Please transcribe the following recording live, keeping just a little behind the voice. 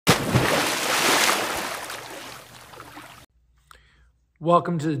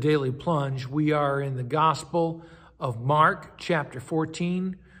Welcome to the Daily Plunge. We are in the Gospel of Mark, chapter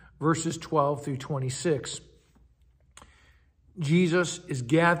 14, verses 12 through 26. Jesus is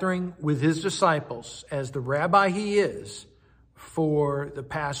gathering with his disciples, as the rabbi he is, for the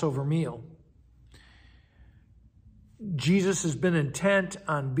Passover meal. Jesus has been intent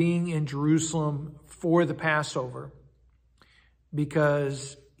on being in Jerusalem for the Passover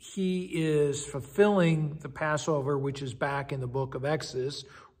because he is fulfilling the Passover, which is back in the book of Exodus,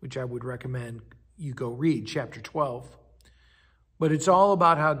 which I would recommend you go read, chapter 12. But it's all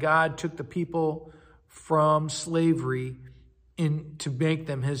about how God took the people from slavery to make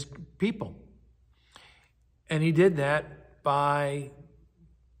them his people. And he did that by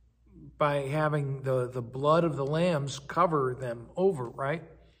having the blood of the lambs cover them over, right?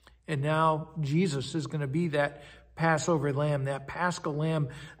 And now Jesus is going to be that Passover lamb, that Paschal lamb,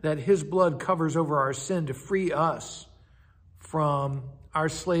 that his blood covers over our sin to free us from our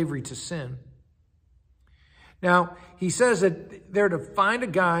slavery to sin. Now, he says that they're to find a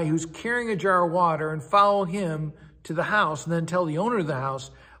guy who's carrying a jar of water and follow him to the house and then tell the owner of the house,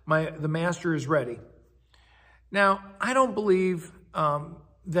 the master is ready. Now, I don't believe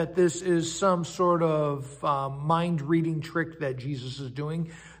that this is some sort of mind-reading trick that Jesus is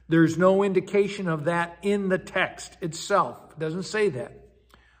doing. There's no indication of that in the text itself. It doesn't say that.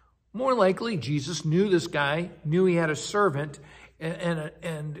 More likely, Jesus knew this guy, knew he had a servant,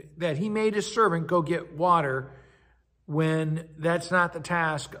 and that he made his servant go get water when that's not the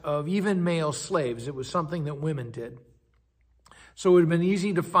task of even male slaves. It was something that women did. So it would have been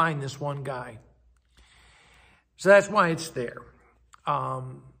easy to find this one guy. So that's why it's there.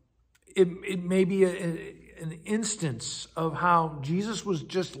 It may be an instance of how Jesus was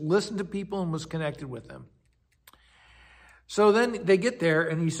just listening to people and was connected with them. So then they get there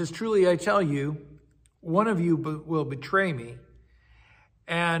and he says, "Truly I tell you, one of you will betray me."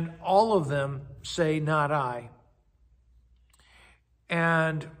 And all of them say, "Not I."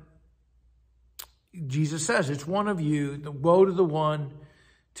 And Jesus says, it's one of you, woe to the one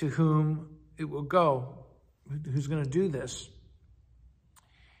to whom it will go, who's going to do this.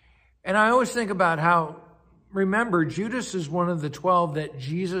 And I always think about how, remember, Judas is one of the 12 that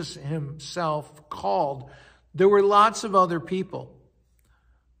Jesus himself called. There were lots of other people.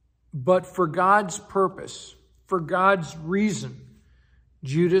 But for God's purpose, for God's reason,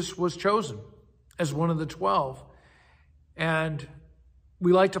 Judas was chosen as one of the 12. And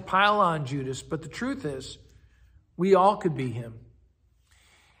we like to pile on Judas, but the truth is, we all could be him.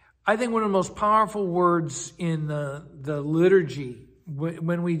 I think one of the most powerful words in the liturgy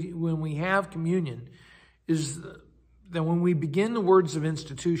when we have communion is that when we begin the words of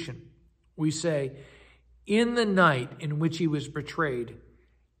institution, we say, "In the night in which he was betrayed."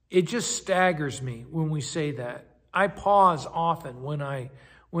 It just staggers me when we say that. I pause often when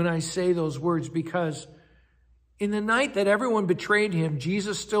I say those words, because in the night that everyone betrayed him,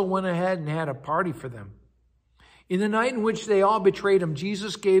 Jesus still went ahead and had a party for them. In the night in which they all betrayed him,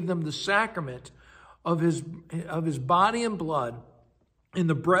 Jesus gave them the sacrament of his body and blood in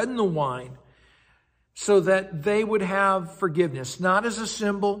the bread and the wine so that they would have forgiveness, not as a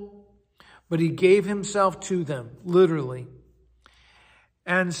symbol, but he gave himself to them, literally.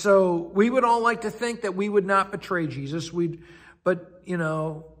 And so we would all like to think that we would not betray Jesus. But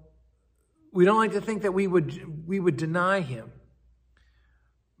we don't like to think that we would deny him.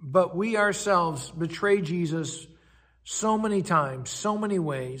 But we ourselves betray Jesus so many times, so many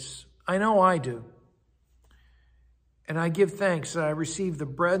ways. I know I do. And I give thanks that I receive the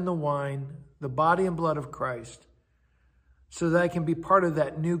bread and the wine, the body and blood of Christ, so that I can be part of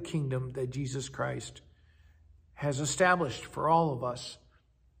that new kingdom that Jesus Christ has established for all of us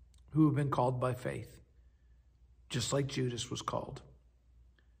who have been called by faith, just like Judas was called.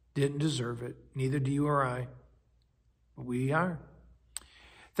 Didn't deserve it. Neither do you or I. But we are.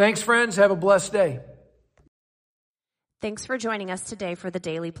 Thanks, friends. Have a blessed day. Thanks for joining us today for the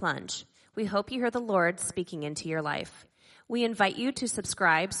Daily Plunge. We hope you hear the Lord speaking into your life. We invite you to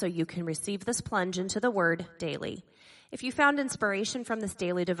subscribe so you can receive this plunge into the Word daily. If you found inspiration from this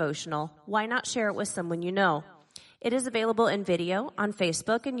daily devotional, why not share it with someone you know? It is available in video on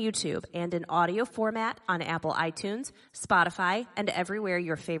Facebook and YouTube, and in audio format on Apple iTunes, Spotify, and everywhere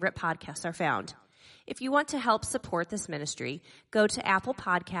your favorite podcasts are found. If you want to help support this ministry, go to Apple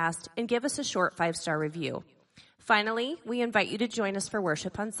Podcast and give us a short 5-star review. Finally, we invite you to join us for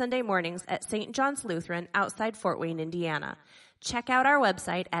worship on Sunday mornings at St. John's Lutheran outside Fort Wayne, Indiana. Check out our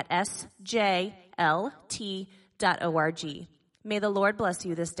website at sjlt.org. May the Lord bless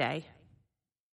you this day.